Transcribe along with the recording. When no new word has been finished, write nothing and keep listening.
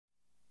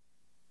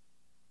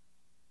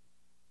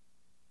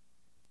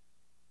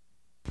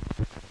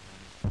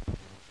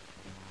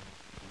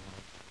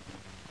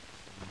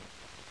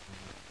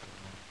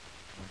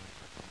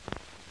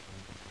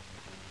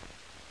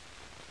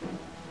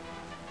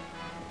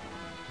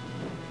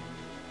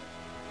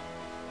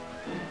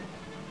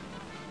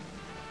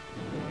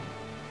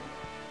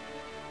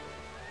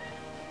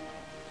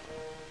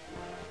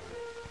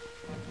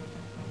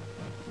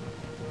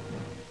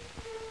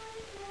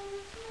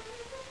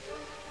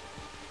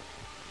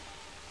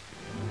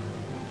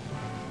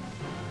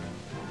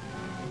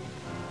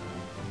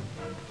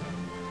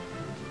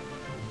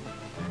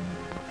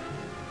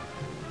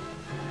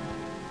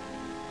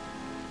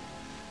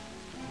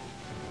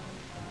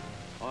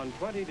On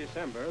 20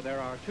 December, there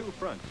are two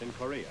fronts in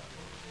Korea.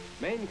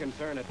 Main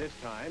concern at this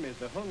time is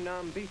the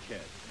Hungnam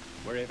beachhead,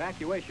 where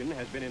evacuation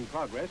has been in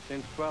progress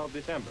since 12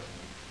 December.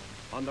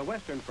 On the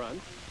western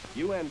front,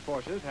 UN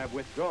forces have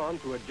withdrawn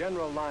to a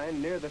general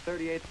line near the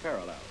 38th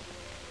parallel.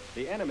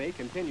 The enemy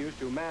continues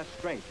to mass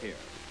strength here.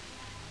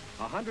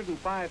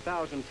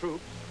 105,000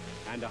 troops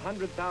and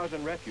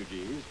 100,000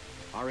 refugees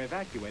are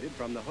evacuated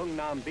from the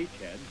Hungnam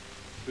beachhead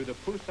to the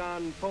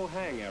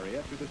Pusan-Pohang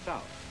area to the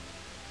south,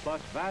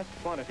 plus vast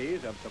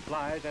quantities of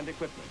supplies and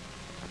equipment.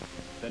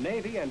 The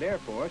Navy and Air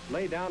Force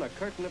lay down a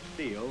curtain of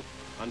steel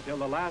until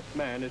the last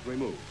man is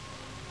removed.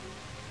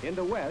 In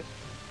the west,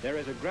 there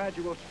is a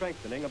gradual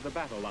strengthening of the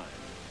battle line.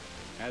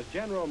 As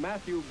General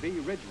Matthew B.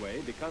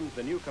 Ridgway becomes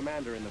the new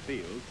commander in the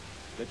field,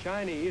 the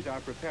Chinese are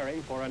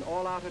preparing for an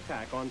all-out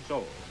attack on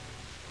Seoul.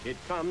 It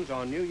comes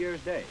on New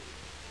Year's Day.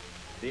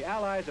 The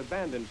Allies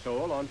abandoned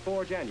Seoul on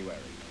 4 January.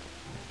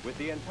 With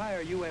the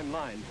entire UN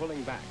line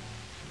pulling back,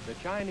 the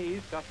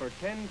Chinese suffer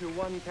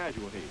 10-to-1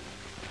 casualties,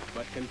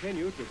 but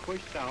continue to push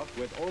south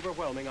with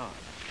overwhelming odds.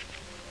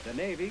 The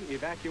Navy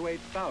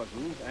evacuates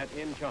thousands at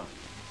Incheon.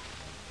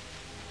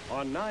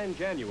 On 9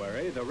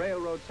 January, the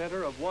railroad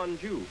center of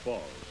Wonju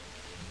falls.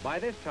 By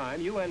this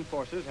time, UN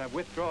forces have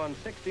withdrawn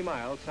 60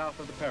 miles south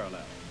of the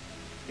parallel.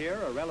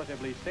 Here, a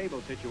relatively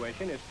stable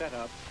situation is set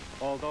up,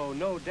 although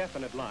no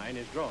definite line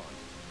is drawn.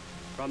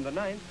 From the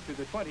 9th to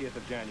the 20th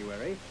of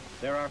January,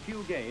 there are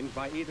few gains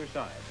by either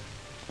side.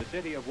 The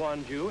city of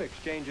Wonju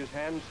exchanges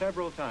hands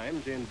several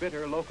times in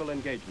bitter local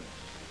engagements.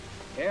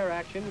 Air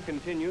action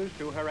continues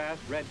to harass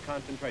Red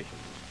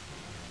concentrations.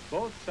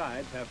 Both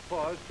sides have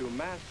paused to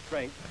mass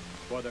strength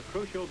for the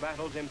crucial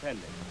battles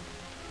impending.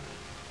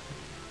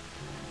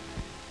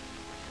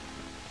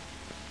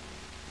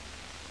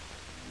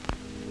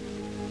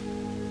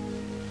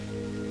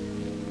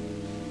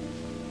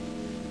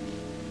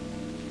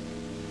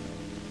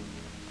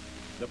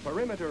 The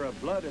perimeter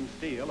of blood and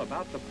steel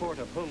about the port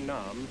of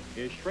Hungnam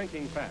is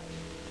shrinking fast.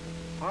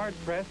 Hard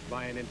pressed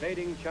by an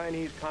invading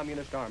Chinese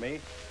Communist army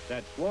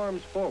that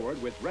swarms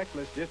forward with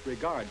reckless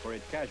disregard for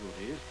its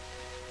casualties,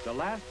 the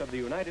last of the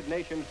United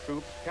Nations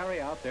troops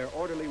carry out their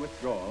orderly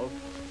withdrawal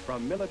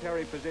from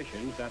military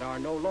positions that are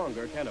no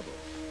longer tenable.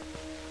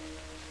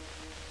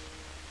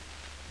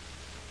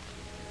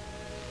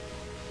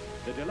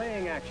 The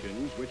delaying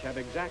actions, which have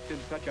exacted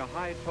such a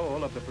high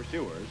toll of the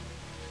pursuers,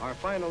 are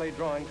finally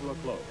drawing to a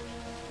close.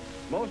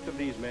 Most of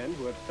these men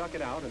who have stuck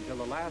it out until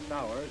the last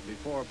hours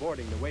before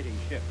boarding the waiting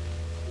ship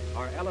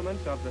are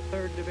elements of the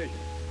 3rd Division.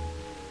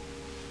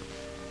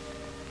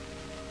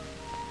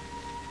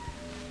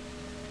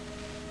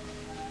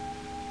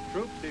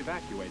 Troops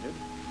evacuated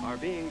are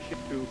being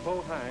shipped to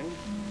Pohang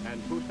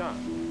and Busan.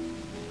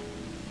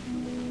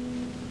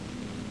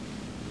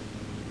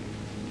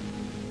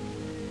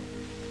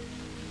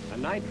 A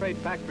nitrate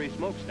factory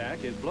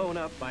smokestack is blown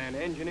up by an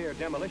engineer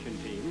demolition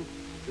team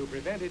to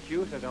prevent its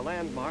use as a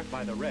landmark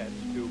by the Reds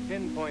to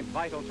pinpoint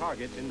vital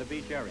targets in the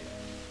beach area.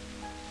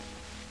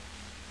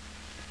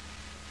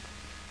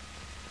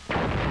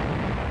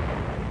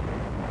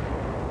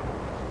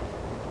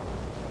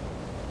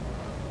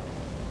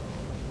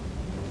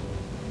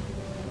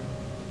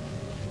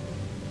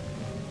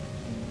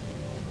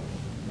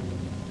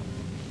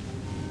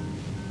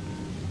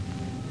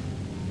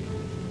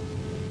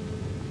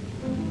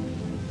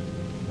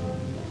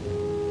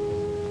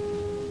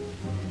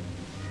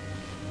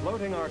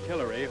 Floating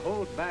artillery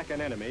holds back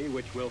an enemy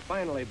which will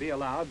finally be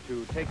allowed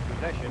to take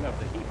possession of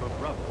the heap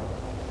of rubble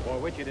for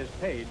which it is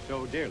paid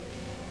so dearly.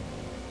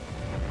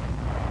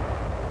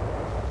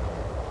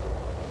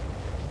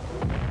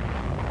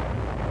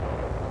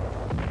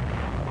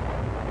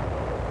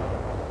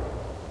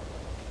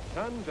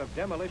 Tons of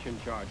demolition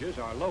charges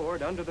are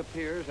lowered under the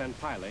piers and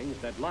pilings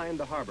that line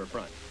the harbor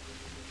front.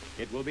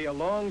 It will be a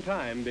long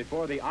time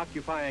before the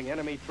occupying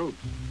enemy troops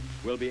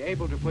will be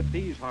able to put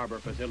these harbor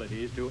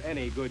facilities to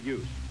any good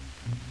use.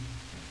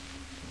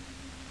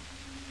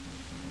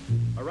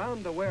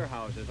 Around the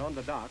warehouses on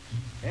the docks,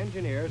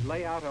 engineers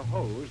lay out a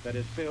hose that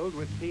is filled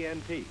with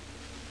TNT.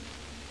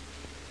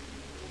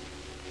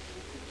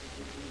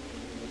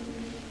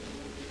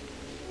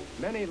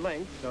 Many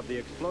lengths of the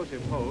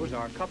explosive hose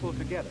are coupled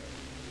together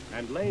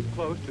and laid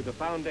close to the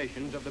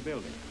foundations of the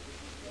building.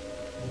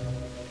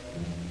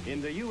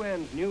 In the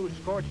UN's new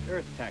scorched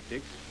earth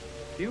tactics,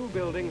 few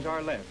buildings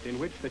are left in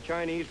which the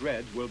Chinese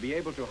Reds will be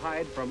able to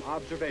hide from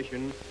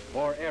observation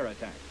or air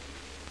attack.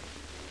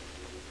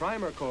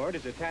 Primer cord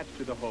is attached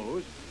to the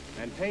hose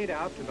and paid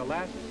out to the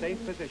last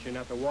safe position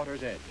at the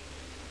water's edge.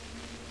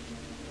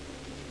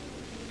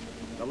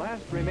 The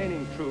last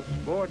remaining troops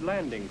board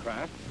landing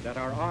craft that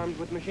are armed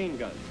with machine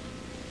guns.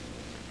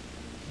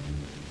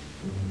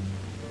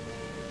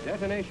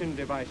 Detonation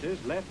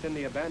devices left in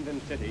the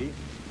abandoned city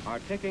are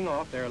ticking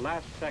off their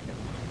last seconds.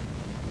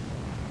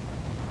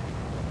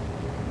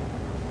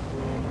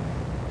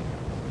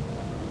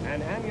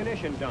 An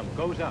ammunition dump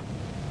goes up,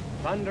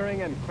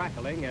 thundering and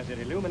crackling as it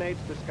illuminates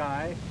the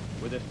sky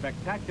with a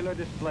spectacular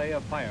display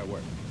of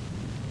fireworks.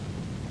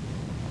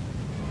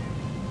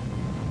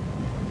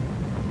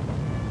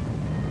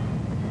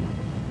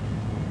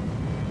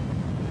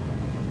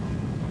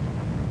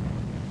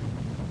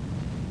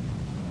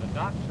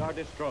 docks are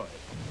destroyed.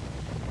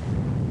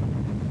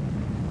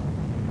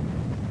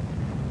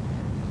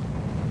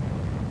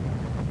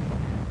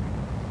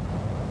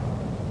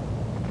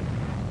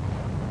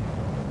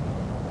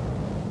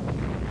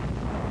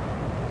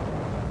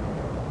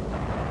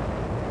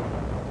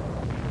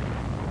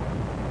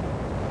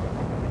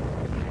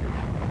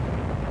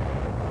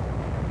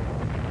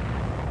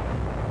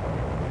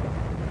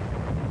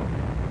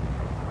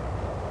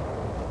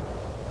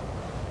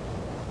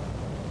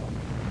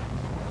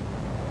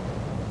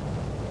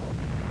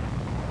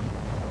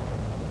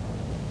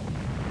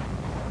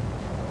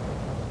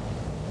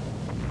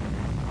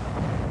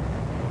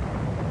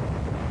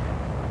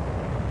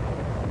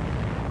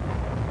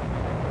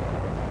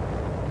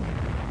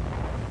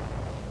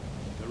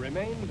 The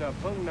remains of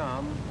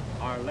Hungnam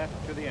are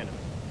left to the enemy.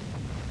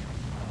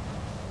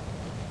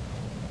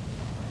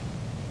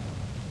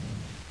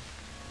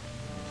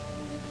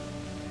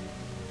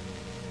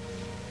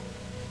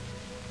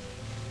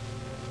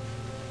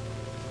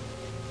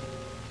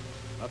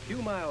 A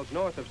few miles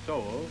north of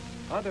Seoul,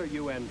 other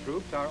UN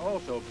troops are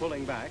also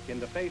pulling back in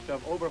the face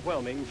of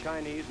overwhelming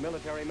Chinese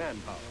military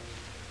manpower.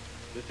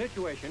 The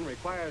situation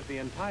requires the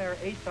entire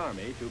 8th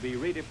Army to be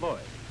redeployed.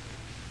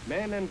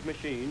 Men and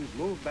machines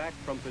move back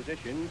from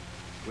positions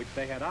which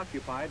they had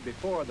occupied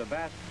before the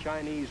vast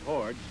Chinese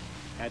hordes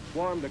had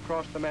swarmed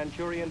across the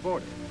Manchurian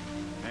border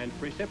and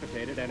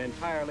precipitated an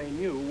entirely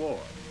new war.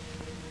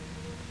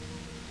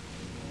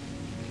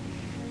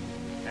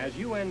 As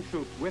UN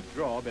troops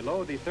withdraw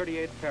below the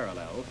 38th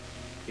parallel,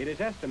 it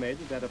is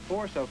estimated that a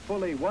force of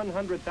fully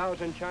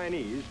 100,000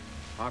 Chinese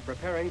are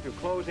preparing to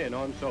close in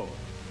on Seoul.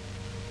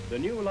 The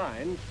new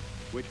lines,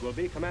 which will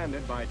be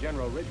commanded by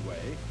General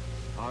Ridgway,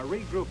 are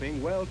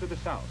regrouping well to the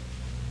south,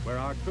 where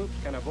our troops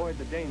can avoid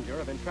the danger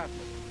of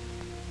entrapment.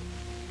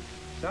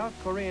 South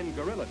Korean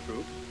guerrilla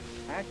troops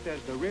act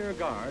as the rear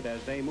guard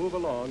as they move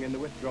along in the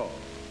withdrawal.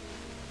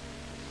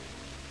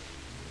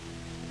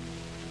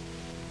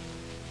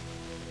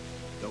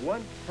 The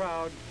once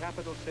proud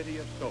capital city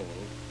of Seoul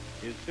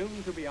is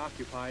soon to be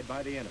occupied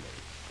by the enemy.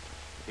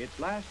 Its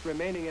last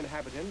remaining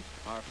inhabitants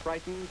are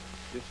frightened,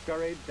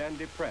 discouraged, and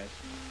depressed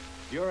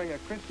during a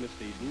Christmas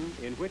season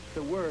in which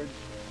the words,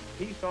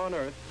 "Peace on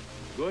earth,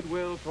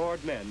 goodwill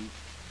toward men,"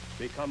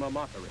 become a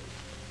mockery.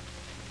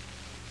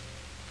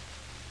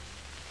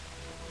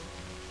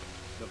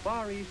 The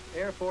Far East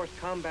Air Force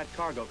Combat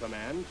Cargo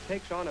Command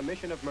takes on a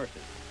mission of mercy.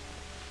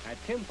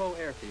 At Kimpo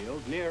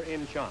Airfield near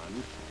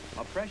Incheon,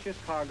 a precious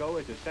cargo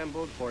is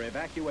assembled for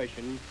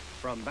evacuation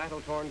from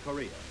battle-torn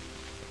Korea.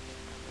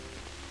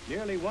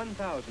 Nearly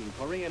 1,000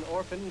 Korean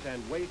orphans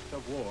and waifs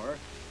of war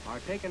are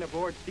taken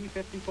aboard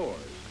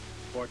C-54s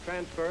for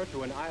transfer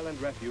to an island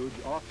refuge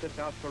off the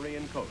South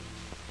Korean coast.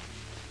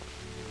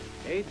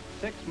 Aged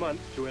 6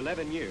 months to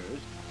 11 years,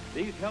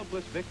 these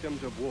helpless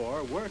victims of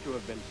war were to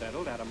have been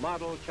settled at a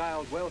model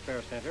child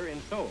welfare center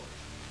in Seoul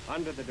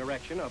under the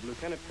direction of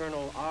Lieutenant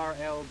Colonel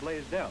R.L.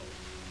 Blaisdell,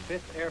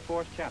 5th Air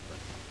Force chaplain.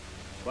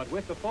 But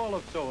with the fall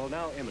of Seoul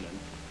now imminent,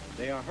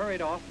 they are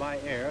hurried off by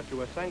air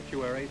to a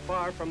sanctuary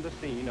far from the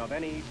scene of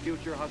any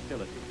future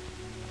hostilities.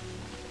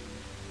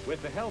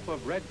 With the help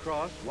of Red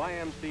Cross,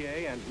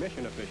 YMCA, and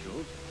mission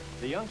officials,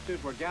 the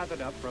youngsters were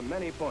gathered up from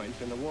many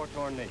points in the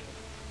war-torn nation.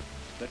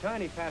 The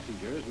tiny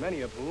passengers,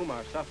 many of whom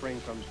are suffering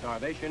from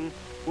starvation,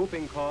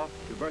 whooping cough,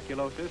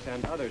 tuberculosis,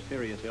 and other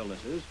serious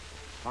illnesses,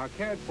 are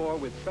cared for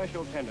with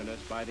special tenderness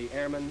by the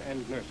airmen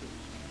and nurses.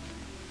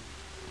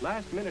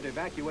 Last-minute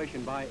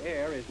evacuation by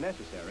air is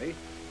necessary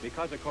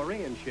because a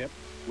Korean ship,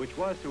 which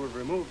was to have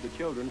removed the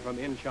children from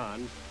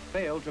Incheon,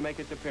 failed to make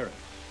its appearance.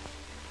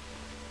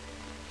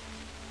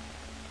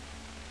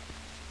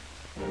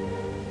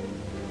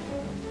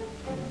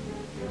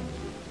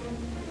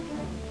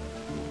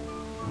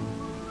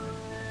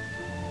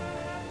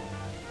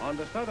 On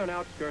the southern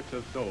outskirts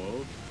of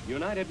Seoul,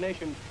 United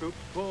Nations troops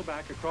pull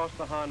back across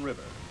the Han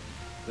River.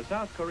 The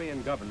South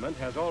Korean government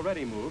has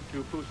already moved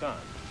to Busan.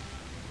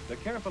 The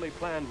carefully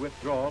planned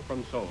withdrawal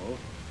from Seoul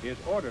is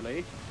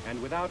orderly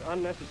and without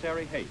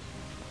unnecessary haste,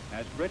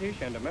 as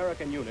British and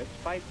American units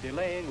fight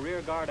delaying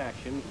rearguard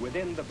actions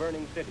within the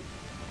burning city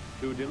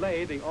to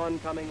delay the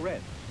oncoming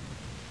Reds,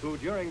 who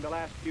during the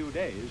last few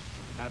days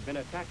have been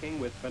attacking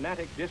with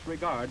fanatic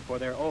disregard for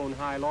their own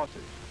high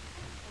losses.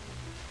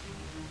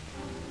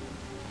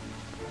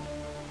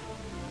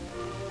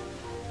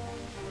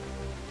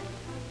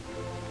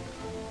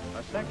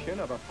 A section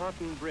of a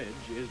pontoon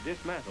bridge is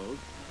dismantled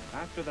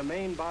after the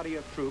main body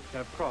of troops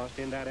have crossed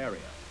in that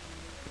area.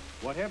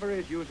 Whatever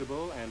is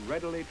usable and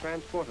readily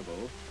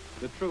transportable,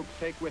 the troops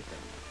take with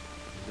them.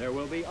 There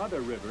will be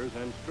other rivers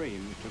and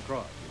streams to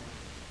cross.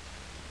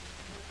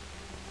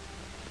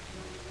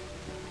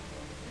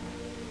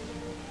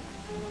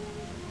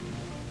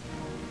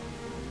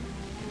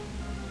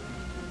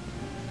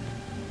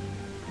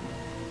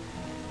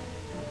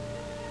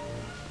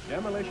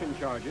 Demolition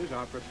charges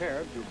are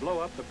prepared to blow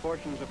up the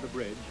portions of the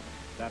bridge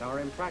that are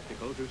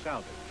impractical to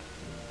salvage.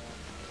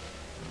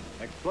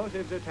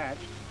 Explosives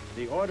attached,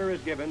 the order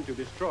is given to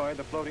destroy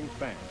the floating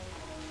span.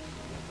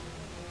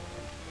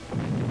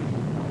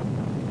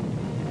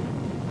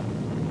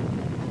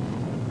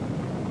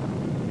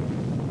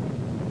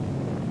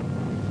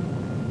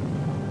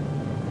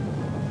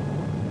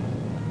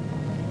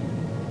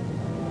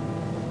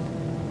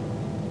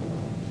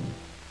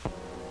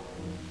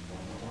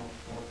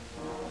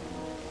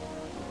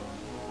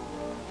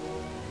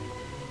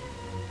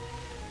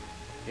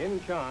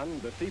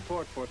 Incheon, the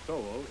seaport for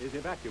Seoul, is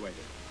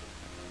evacuated.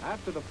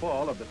 After the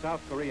fall of the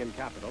South Korean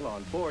capital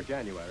on 4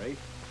 January,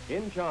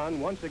 Incheon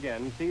once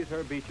again sees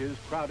her beaches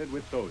crowded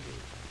with soldiers.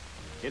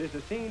 It is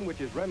a scene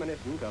which is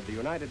reminiscent of the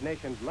United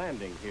Nations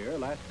landing here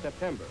last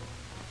September.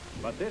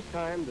 But this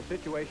time, the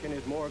situation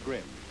is more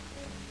grim.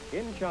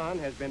 Incheon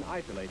has been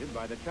isolated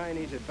by the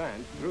Chinese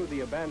advance through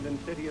the abandoned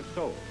city of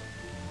Seoul,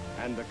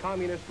 and the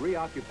communist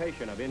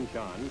reoccupation of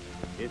Incheon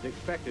is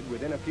expected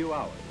within a few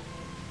hours.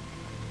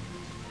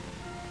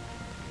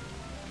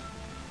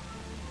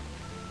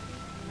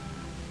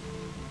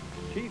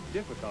 Chief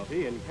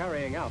difficulty in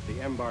carrying out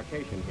the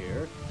embarkation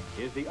here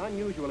is the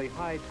unusually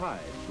high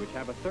tides, which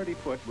have a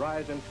 30-foot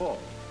rise and fall,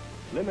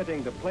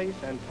 limiting the place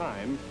and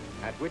time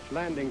at which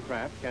landing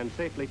craft can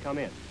safely come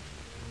in.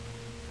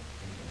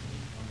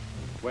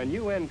 When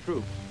UN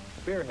troops,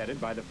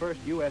 spearheaded by the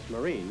 1st U.S.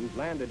 Marines,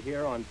 landed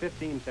here on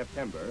 15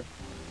 September,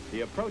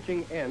 the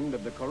approaching end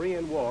of the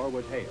Korean War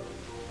was hailed.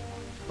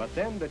 But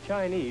then the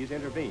Chinese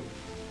intervened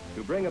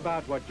to bring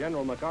about what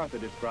General MacArthur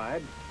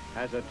described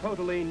as a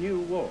totally new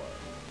war.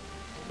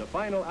 The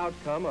final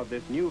outcome of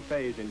this new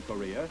phase in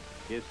Korea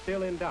is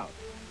still in doubt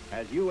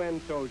as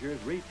UN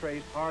soldiers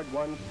retrace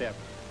hard-won steps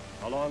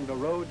along the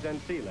roads and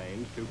sea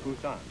lanes to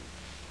Busan.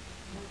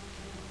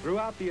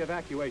 Throughout the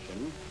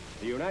evacuation,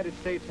 the United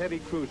States heavy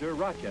cruiser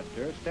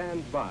Rochester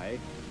stands by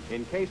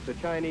in case the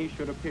Chinese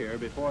should appear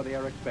before they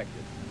are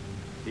expected.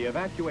 The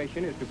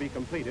evacuation is to be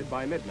completed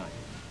by midnight.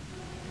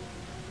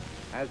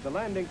 As the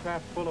landing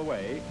craft pull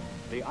away,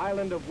 the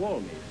island of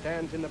Wolmy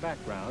stands in the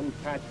background,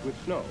 patched with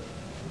snow.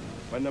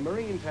 When the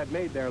Marines had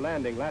made their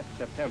landing last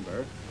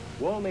September,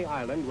 Wolmy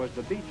Island was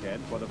the beachhead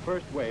for the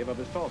first wave of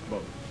assault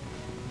boats.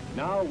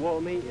 Now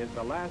Wolmy is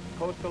the last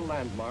coastal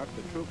landmark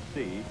the troops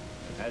see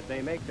as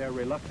they make their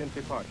reluctant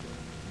departure.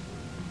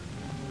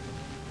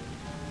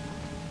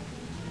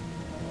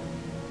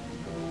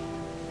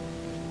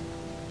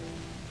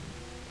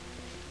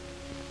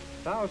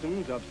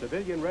 Thousands of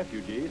civilian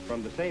refugees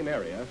from the same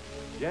area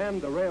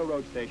jammed the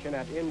railroad station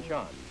at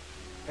Incheon,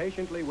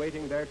 patiently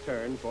waiting their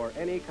turn for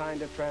any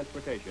kind of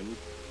transportation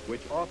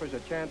which offers a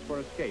chance for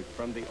escape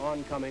from the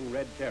oncoming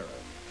Red Terror.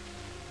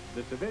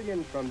 The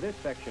civilians from this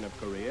section of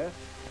Korea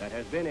that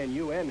has been in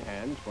UN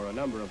hands for a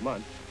number of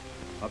months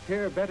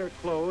appear better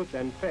clothed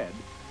and fed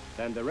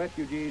than the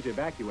refugees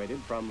evacuated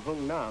from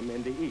Hungnam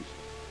in the east.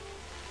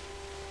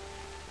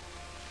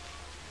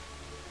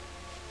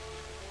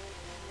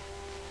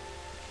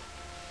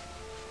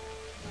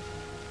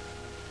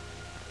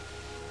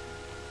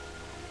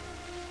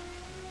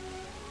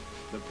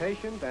 The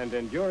patient and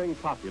enduring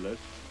populace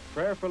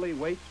prayerfully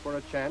waits for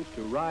a chance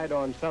to ride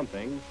on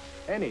something,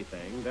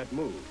 anything that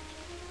moves.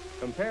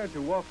 Compared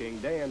to walking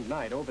day and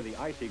night over the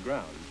icy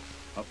ground,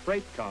 a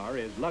freight car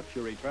is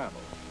luxury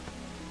travel.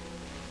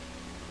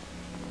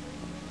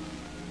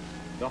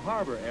 The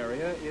harbor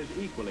area is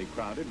equally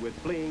crowded with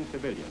fleeing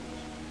civilians.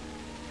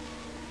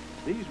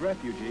 These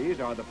refugees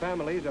are the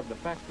families of the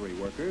factory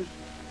workers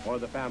or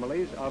the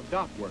families of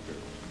dock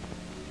workers.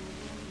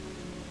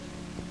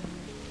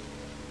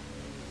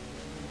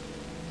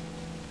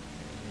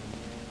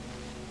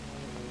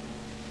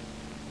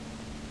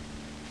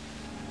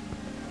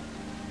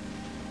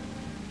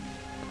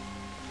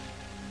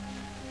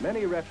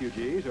 Many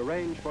refugees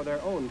arrange for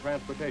their own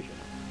transportation.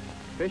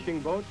 Fishing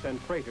boats and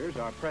freighters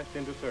are pressed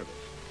into service.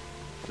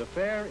 The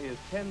fare is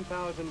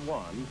 10,000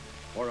 won,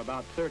 or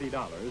about $30,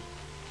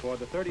 for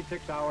the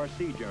 36-hour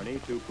sea journey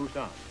to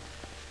Busan.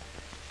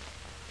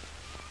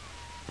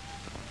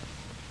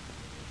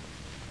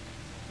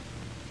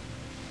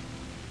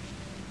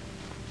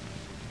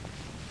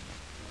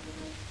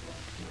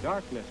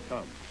 Darkness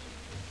comes.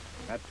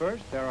 At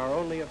first, there are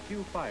only a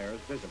few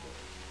fires visible.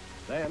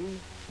 Then,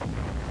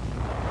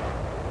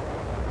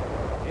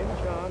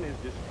 Incheon is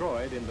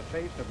destroyed in the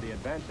face of the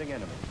advancing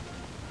enemy.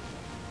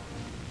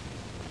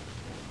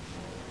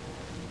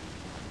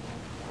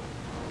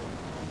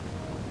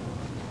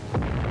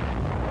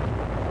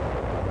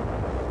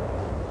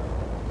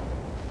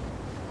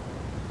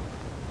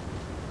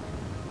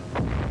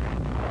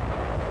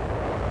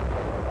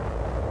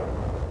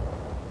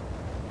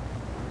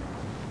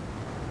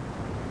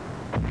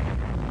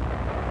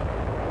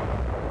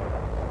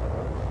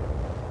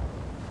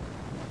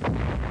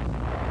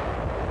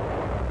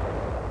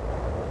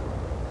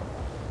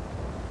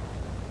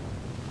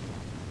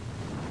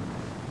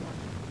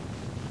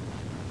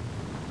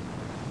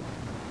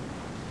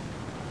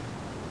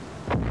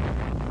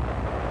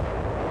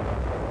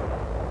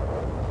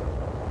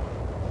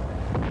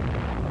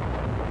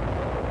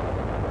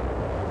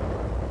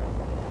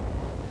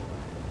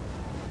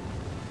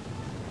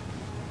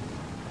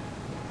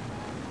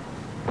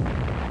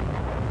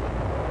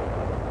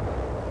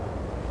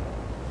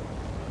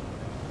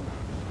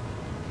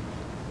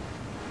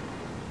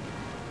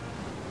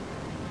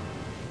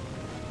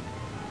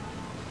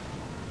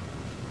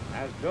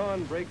 As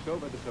dawn breaks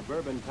over the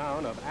suburban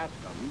town of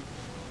Ascom,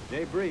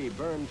 debris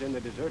burns in the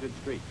deserted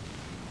streets.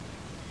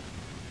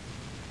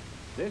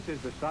 This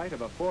is the site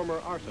of a former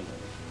arsenal.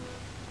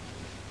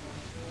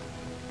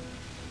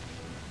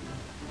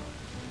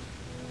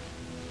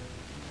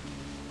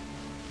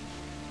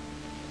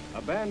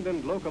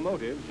 Abandoned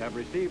locomotives have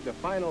received a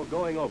final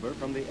going over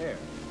from the air.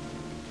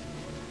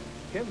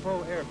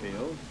 Kimpo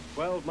Airfield,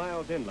 12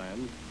 miles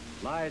inland,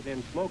 lies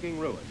in smoking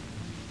ruins.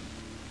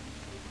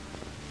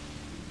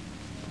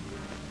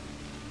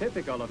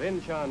 Typical of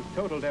Incheon's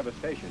total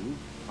devastation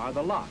are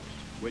the locks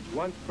which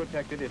once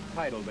protected its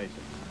tidal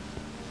basin.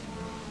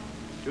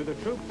 To the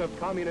troops of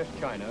communist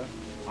China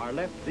are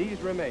left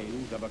these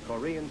remains of a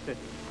Korean city.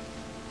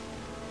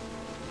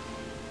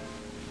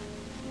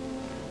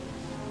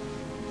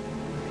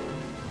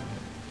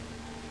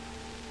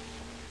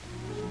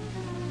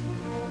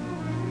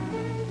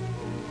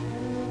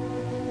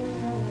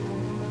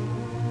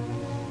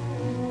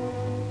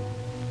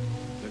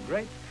 The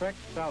great trek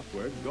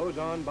southward goes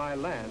on by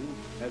land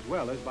as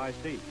well as by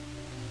sea.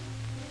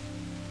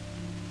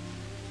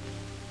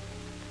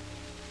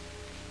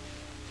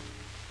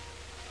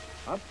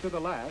 Up to the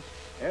last,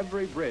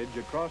 every bridge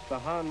across the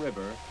Han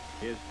River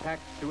is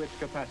taxed to its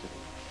capacity.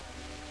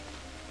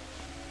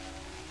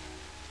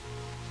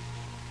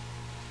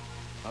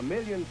 A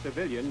million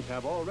civilians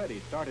have already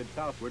started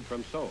southward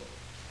from Seoul,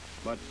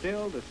 but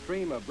still the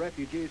stream of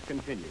refugees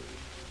continues,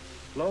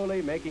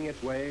 slowly making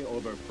its way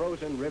over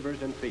frozen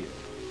rivers and fields.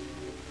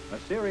 A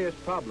serious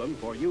problem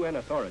for UN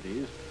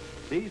authorities,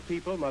 these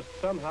people must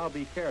somehow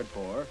be cared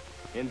for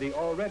in the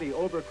already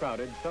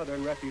overcrowded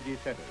southern refugee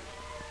centers.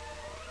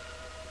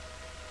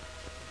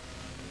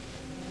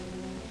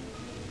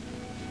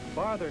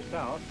 Farther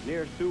south,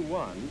 near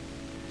Suwon,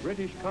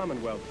 British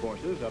Commonwealth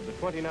forces of the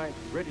 29th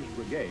British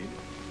Brigade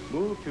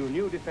moved to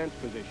new defense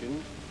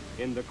positions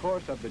in the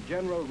course of the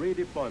general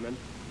redeployment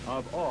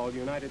of all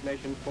United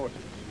Nations forces.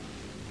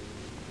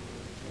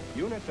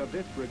 Units of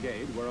this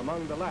brigade were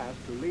among the last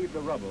to leave the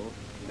rubble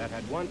that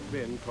had once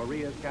been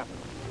Korea's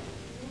capital.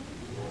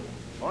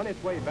 On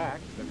its way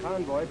back, the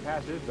convoy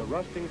passes the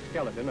rusting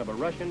skeleton of a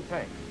Russian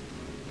tank,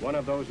 one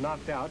of those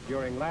knocked out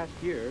during last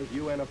year's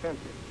UN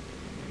offensive.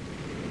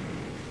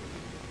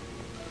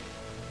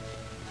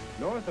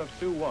 North of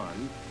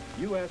Suwon,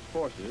 U.S.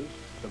 forces,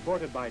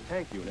 supported by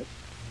tank units,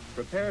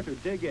 prepare to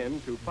dig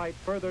in to fight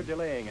further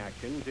delaying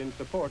actions in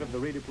support of the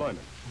redeployment.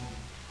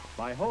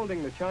 By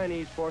holding the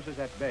Chinese forces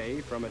at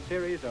bay from a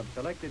series of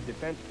selected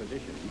defense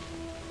positions,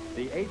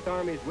 the 8th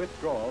Army's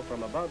withdrawal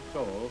from above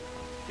Seoul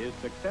is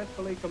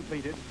successfully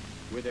completed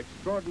with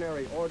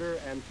extraordinary order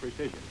and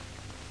precision.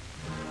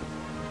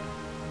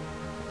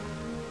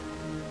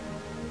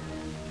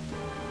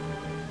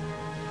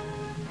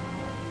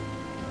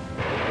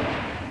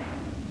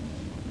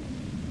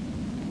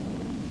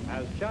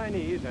 As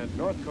Chinese and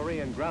North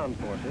Korean ground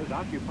forces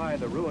occupy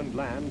the ruined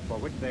land for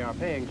which they are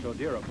paying so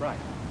dear a price,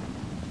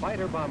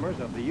 fighter bombers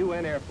of the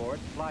UN Air Force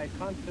fly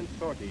constant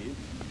sorties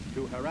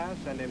to harass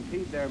and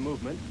impede their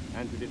movement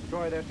and to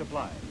destroy their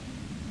supplies.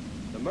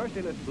 The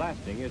merciless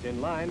blasting is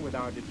in line with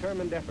our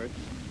determined efforts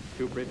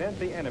to prevent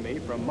the enemy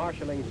from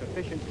marshaling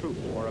sufficient troops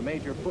for a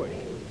major push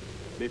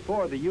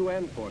before the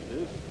UN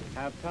forces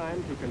have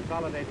time to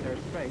consolidate their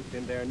strength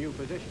in their new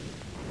positions.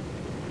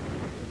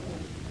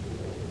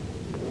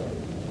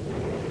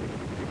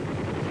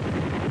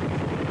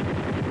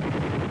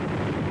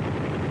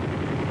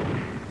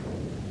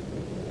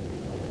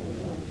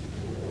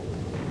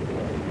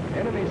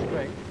 Enemy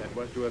strength that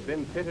was to have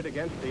been pitted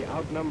against the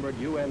outnumbered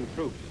UN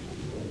troops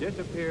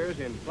disappears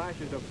in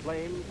flashes of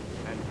flame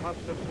and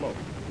puffs of smoke.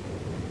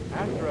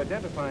 After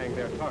identifying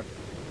their targets,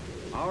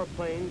 our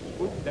planes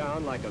swoop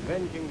down like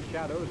avenging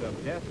shadows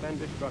of death and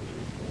destruction.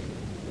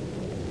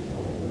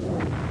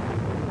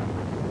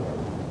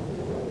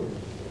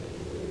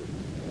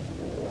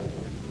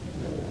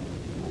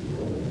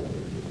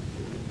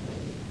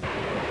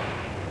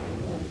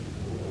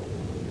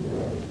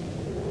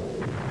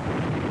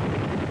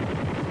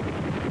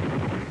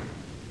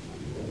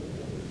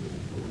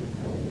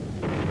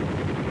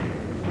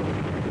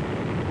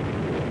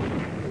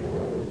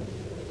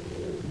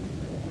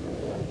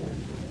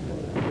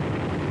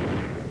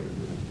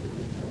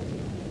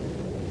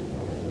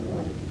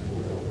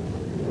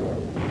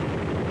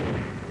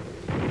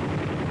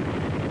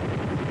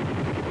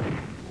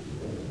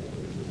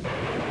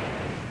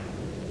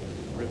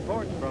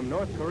 Reports from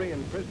North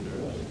Korean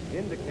prisoners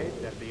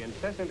indicate that the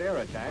incessant air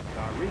attacks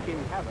are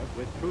wreaking havoc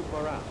with troop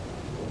morale.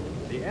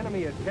 The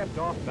enemy is kept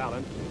off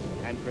balance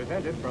and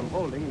prevented from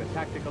holding the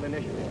tactical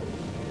initiative.